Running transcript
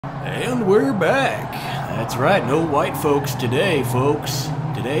And we're back. That's right, no white folks today, folks.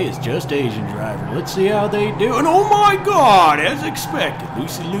 Today is just Asian driver. Let's see how they do. And oh my god, as expected,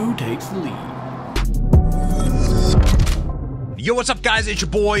 Lucy Lou takes the lead. Yo, what's up, guys? It's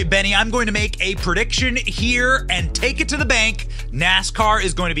your boy, Benny. I'm going to make a prediction here and take it to the bank. NASCAR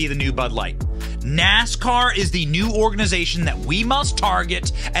is going to be the new Bud Light. NASCAR is the new organization that we must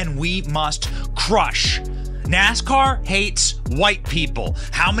target and we must crush. NASCAR hates white people.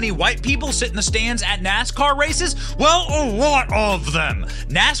 How many white people sit in the stands at NASCAR races? Well, a lot of them.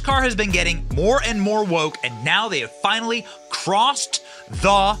 NASCAR has been getting more and more woke, and now they have finally crossed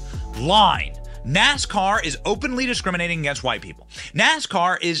the line. NASCAR is openly discriminating against white people.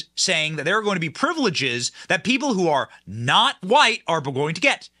 NASCAR is saying that there are going to be privileges that people who are not white are going to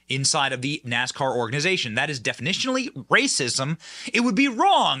get inside of the NASCAR organization. That is definitionally racism. It would be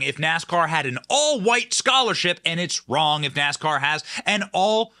wrong if NASCAR had an all-white scholarship, and it's wrong if NASCAR has an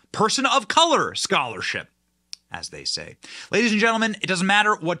all-person of color scholarship, as they say. Ladies and gentlemen, it doesn't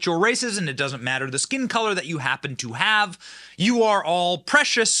matter what your race is, and it doesn't matter the skin color that you happen to have. You are all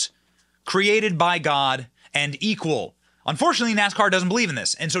precious, created by God, and equal. Unfortunately, NASCAR doesn't believe in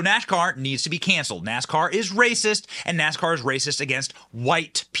this, and so NASCAR needs to be canceled. NASCAR is racist, and NASCAR is racist against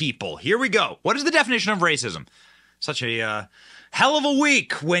white people. Here we go. What is the definition of racism? Such a hell of a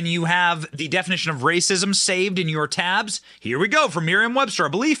week when you have the definition of racism saved in your tabs. Here we go from Merriam-Webster. A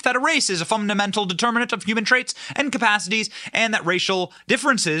belief that a race is a fundamental determinant of human traits and capacities, and that racial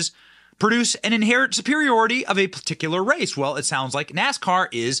differences produce an inherent superiority of a particular race. Well, it sounds like NASCAR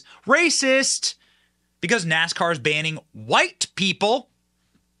is racist because NASCAR is banning white people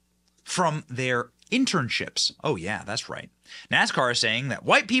from their internships. Oh yeah, that's right. NASCAR is saying that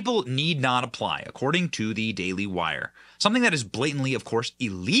white people need not apply, according to the Daily Wire. Something that is blatantly, of course,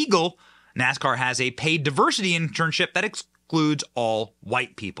 illegal. NASCAR has a paid diversity internship that excludes all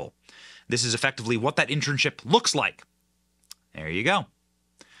white people. This is effectively what that internship looks like. There you go.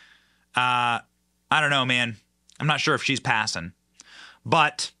 I don't know, man. I'm not sure if she's passing.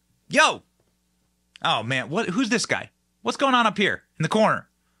 But, yo! Oh, man. Who's this guy? What's going on up here in the corner?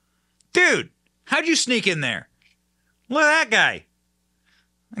 Dude, how'd you sneak in there? Look at that guy.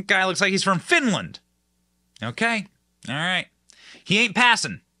 That guy looks like he's from Finland. Okay. All right. He ain't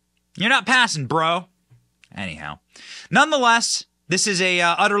passing. You're not passing, bro. Anyhow. Nonetheless, this is a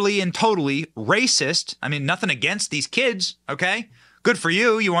utterly and totally racist. I mean, nothing against these kids, okay? Good for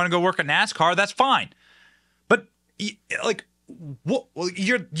you. You want to go work at NASCAR? That's fine. But, like, what,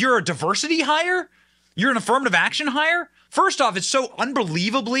 you're a diversity hire? You're an affirmative action hire? First off, it's so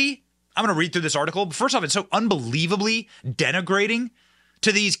unbelievably, I'm going to read through this article, but first off, it's so unbelievably denigrating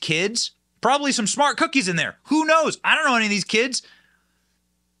to these kids. Probably some smart cookies in there. Who knows? I don't know any of these kids.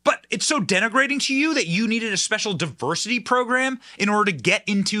 But it's so denigrating to you that you needed a special diversity program in order to get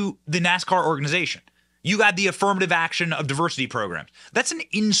into the NASCAR organization. You got the affirmative action of diversity programs. That's an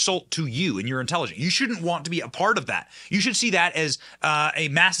insult to you and your intelligence. You shouldn't want to be a part of that. You should see that as a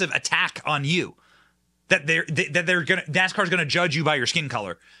massive attack on you. That NASCAR's gonna judge you by your skin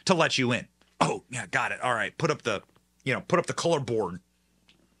color to let you in. Oh yeah, got it. All right, put up the color board.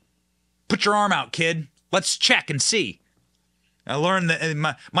 Put your arm out, kid. Let's check and see. I learned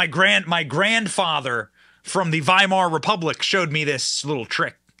that my grandfather from the Weimar Republic showed me this little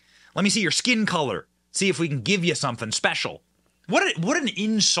trick. Let me see your skin color. See if we can give you something special. What an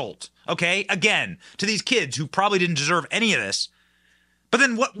insult, okay? Again, to these kids who probably didn't deserve any of this. But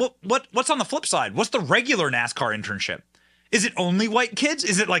then what's on the flip side? What's the regular NASCAR internship? Is it only white kids?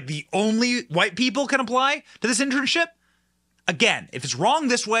 Is it like the only white people can apply to this internship? Again, if it's wrong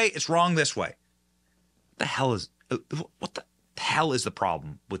this way, it's wrong this way. What the hell is the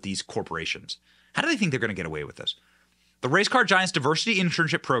problem with these corporations? How do they think they're going to get away with this? The Race Car Giants Diversity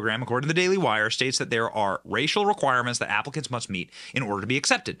Internship Program, according to the Daily Wire, states that there are racial requirements that applicants must meet in order to be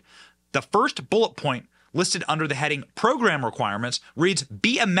accepted. The first bullet point listed under the heading Program Requirements reads,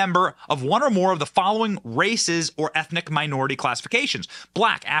 be a member of one or more of the following races or ethnic minority classifications.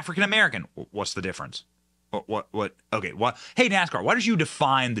 Black, African American. What's the difference? What? Okay, what? Hey, NASCAR, why don't you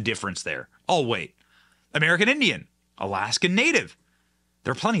define the difference there? Oh, wait. American Indian, Alaskan Native.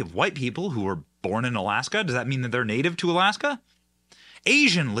 There are plenty of white people who were born in Alaska. Does that mean that they're native to Alaska?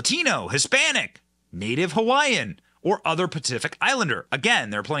 Asian, Latino, Hispanic, Native Hawaiian, or other Pacific Islander. Again,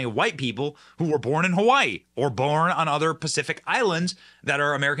 there are plenty of white people who were born in Hawaii or born on other Pacific islands that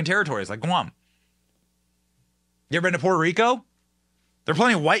are American territories, like Guam. You ever been to Puerto Rico? There are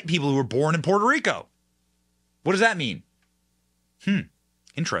plenty of white people who were born in Puerto Rico. What does that mean?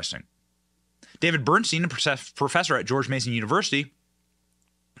 Interesting. David Bernstein, a professor at George Mason University,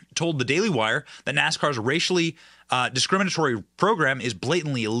 told the Daily Wire that NASCAR's racially discriminatory program is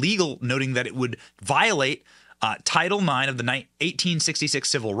blatantly illegal, noting that it would violate Title IX of the 1866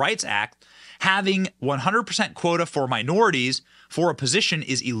 Civil Rights Act. Having 100% quota for minorities for a position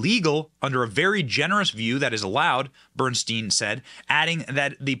is illegal under a very generous view that is allowed, Bernstein said, adding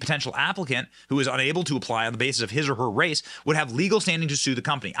that the potential applicant who is unable to apply on the basis of his or her race would have legal standing to sue the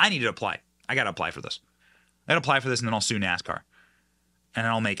company. I need to apply. I got to apply for this. I got to apply for this, and then I'll sue NASCAR. And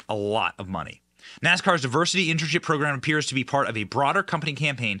I'll make a lot of money. NASCAR's diversity internship program appears to be part of a broader company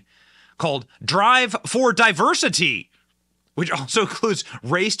campaign called Drive for Diversity, which also includes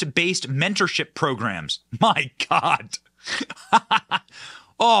race-based mentorship programs. My God.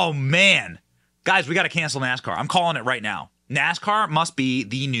 Oh, man. Guys, we got to cancel NASCAR. I'm calling it right now. NASCAR must be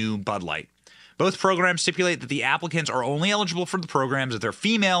the new Bud Light. Both programs stipulate that the applicants are only eligible for the programs if they're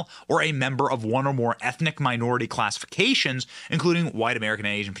female or a member of one or more ethnic minority classifications, including white, American,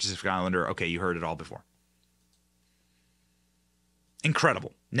 Asian, Pacific Islander. Okay, you heard it all before.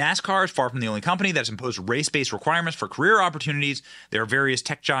 Incredible. NASCAR is far from the only company that's imposed race-based requirements for career opportunities. There are various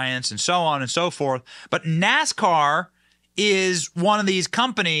tech giants and so on and so forth. But NASCAR is one of these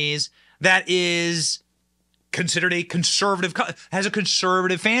companies that is considered a conservative, has a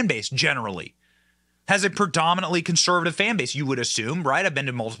conservative fan base generally. Has a predominantly conservative fan base, you would assume, right? I've been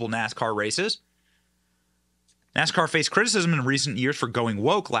to multiple NASCAR races. NASCAR faced criticism in recent years for going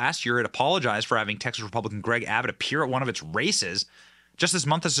woke. Last year, it apologized for having Texas Republican Greg Abbott appear at one of its races. Just this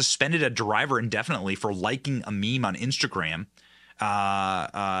month, has suspended a driver indefinitely for liking a meme on Instagram.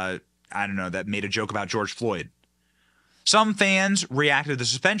 I don't know, that made a joke about George Floyd. Some fans reacted to the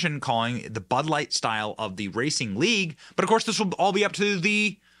suspension, calling it the Bud Light style of the racing league. But of course, this will all be up to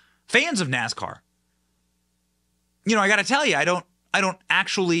the fans of NASCAR. You know, I got to tell you, I'm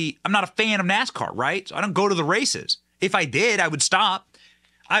not a fan of NASCAR, right? So I don't go to the races. If I did, I would stop.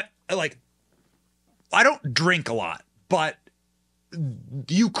 I don't drink a lot, but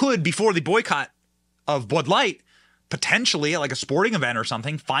you could, before the boycott of Bud Light, potentially at like a sporting event or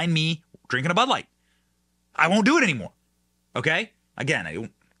something, find me drinking a Bud Light. I won't do it anymore. Okay? Again,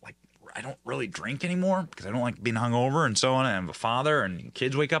 I don't really drink anymore because I don't like being hungover and so on. And I'm a father and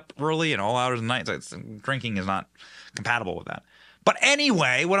kids wake up early and all hours of the night. So drinking is not compatible with that. But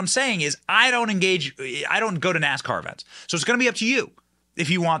anyway, what I'm saying is I don't go to NASCAR events. So it's going to be up to you if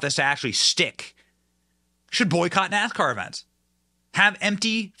you want this to actually stick. Should boycott NASCAR events. Have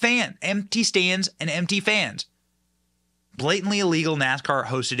empty stands and empty fans. Blatantly illegal. NASCAR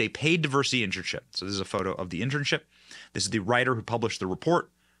hosted a paid diversity internship. So this is a photo of the internship. This is the writer who published the report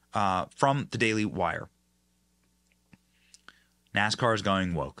from the Daily Wire. NASCAR is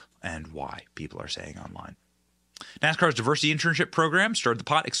going woke, and why, people are saying online. NASCAR's diversity internship program stirred the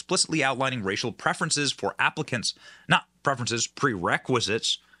pot, explicitly outlining racial preferences for applicants, not preferences,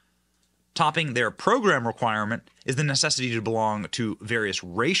 prerequisites. Topping their program requirement is the necessity to belong to various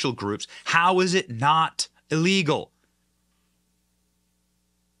racial groups. How is it not illegal?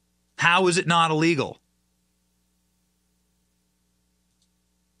 How is it not illegal?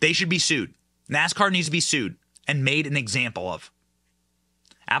 They should be sued. NASCAR needs to be sued and made an example of.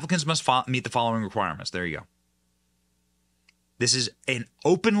 Applicants must meet the following requirements. There you go. This is an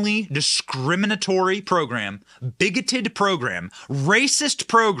openly discriminatory program, bigoted program, racist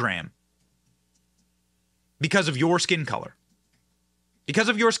program because of your skin color. Because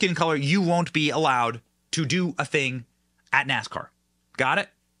of your skin color, you won't be allowed to do a thing at NASCAR. Got it?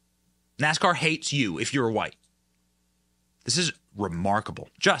 NASCAR hates you if you're white. This is remarkable.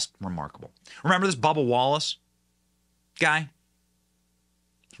 Just remarkable. Remember this Bubba Wallace guy?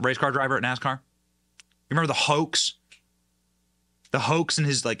 Race car driver at NASCAR? You remember the hoax? The hoax in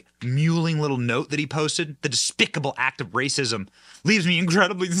his mewling little note that he posted? The despicable act of racism leaves me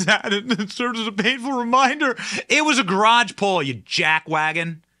incredibly sad and it serves as a painful reminder. It was a garage pull, you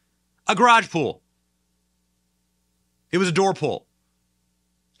jackwagon. A garage pull. It was a door pull.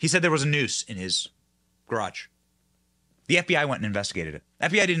 He said there was a noose in his garage. The FBI went and investigated it.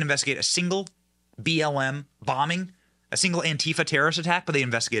 FBI didn't investigate a single BLM bombing, a single Antifa terrorist attack, but they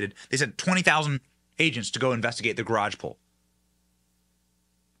investigated. They sent 20,000 agents to go investigate the garage pull.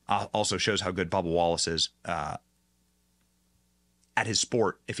 Also shows how good Bubba Wallace is at his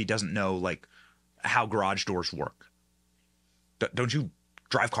sport if he doesn't know, how garage doors work. Don't you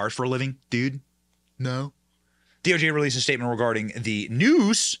drive cars for a living, dude? No. DOJ released a statement regarding the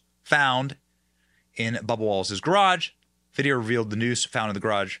noose found in Bubba Wallace's garage. Video revealed the noose found in the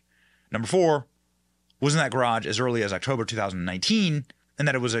garage number 4 was in that garage as early as October 2019, and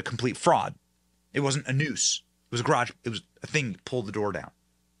that it was a complete fraud. It wasn't a noose. It was a garage. It was a thing that pulled the door down.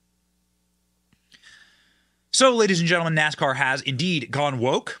 So, ladies and gentlemen, NASCAR has indeed gone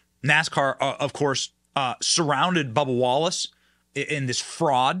woke. NASCAR, of course, surrounded Bubba Wallace in this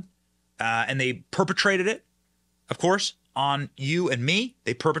fraud, and they perpetrated it, of course, on you and me.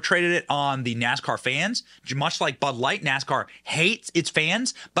 They perpetrated it on the NASCAR fans. Much like Bud Light, NASCAR hates its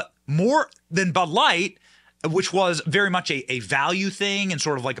fans, but more than Bud Light, which was very much a value thing and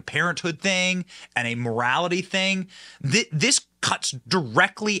sort of like a parenthood thing and a morality thing. This cuts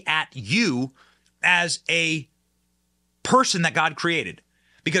directly at you as a person that God created.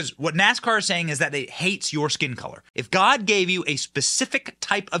 Because what NASCAR is saying is that it hates your skin color. If God gave you a specific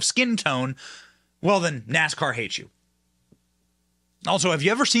type of skin tone, well, then NASCAR hates you. Also, have you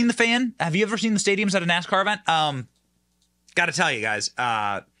ever seen the fan? Have you ever seen the stadiums at a NASCAR event? Got to tell you guys,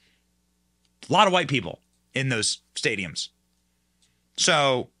 a lot of white people in those stadiums.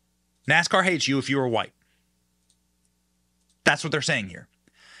 So NASCAR hates you if you are white. That's what they're saying here.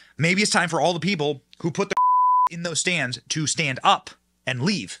 Maybe it's time for all the people who put their in those stands to stand up and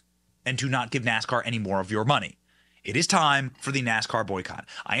leave and to not give NASCAR any more of your money. It is time for the NASCAR boycott.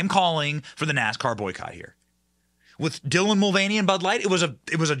 I am calling for the NASCAR boycott here. With Dylan Mulvaney and Bud Light, it was a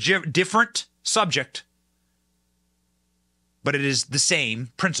different subject, but it is the same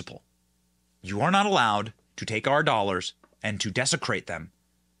principle. You are not allowed to take our dollars and to desecrate them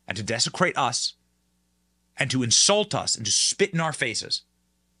and to desecrate us and to insult us and to spit in our faces.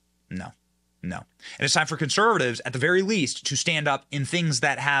 No. And it's time for conservatives, at the very least, to stand up in things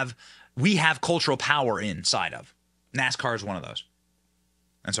that we have cultural power inside of. NASCAR is one of those.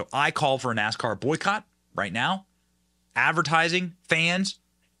 And so I call for a NASCAR boycott right now. Advertising, fans,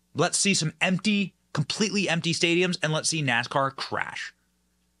 let's see some completely empty stadiums, and let's see NASCAR crash.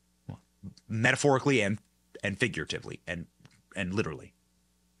 Metaphorically and figuratively and literally.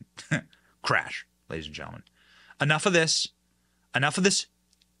 Crash, ladies and gentlemen. Enough of this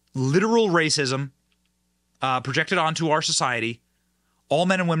literal racism projected onto our society. All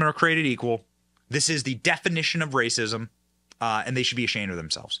men and women are created equal. This is the definition of racism, and they should be ashamed of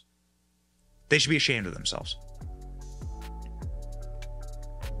themselves. They should be ashamed of themselves.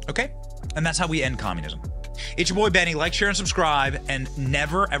 Okay? And that's how we end communism. It's your boy Benny. Like, share, and subscribe, and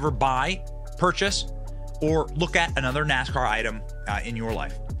never, ever buy, purchase, or look at another NASCAR item in your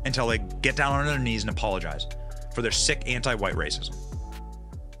life until they get down on their knees and apologize for their sick anti-white racism.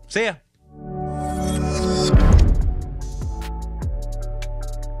 See ya.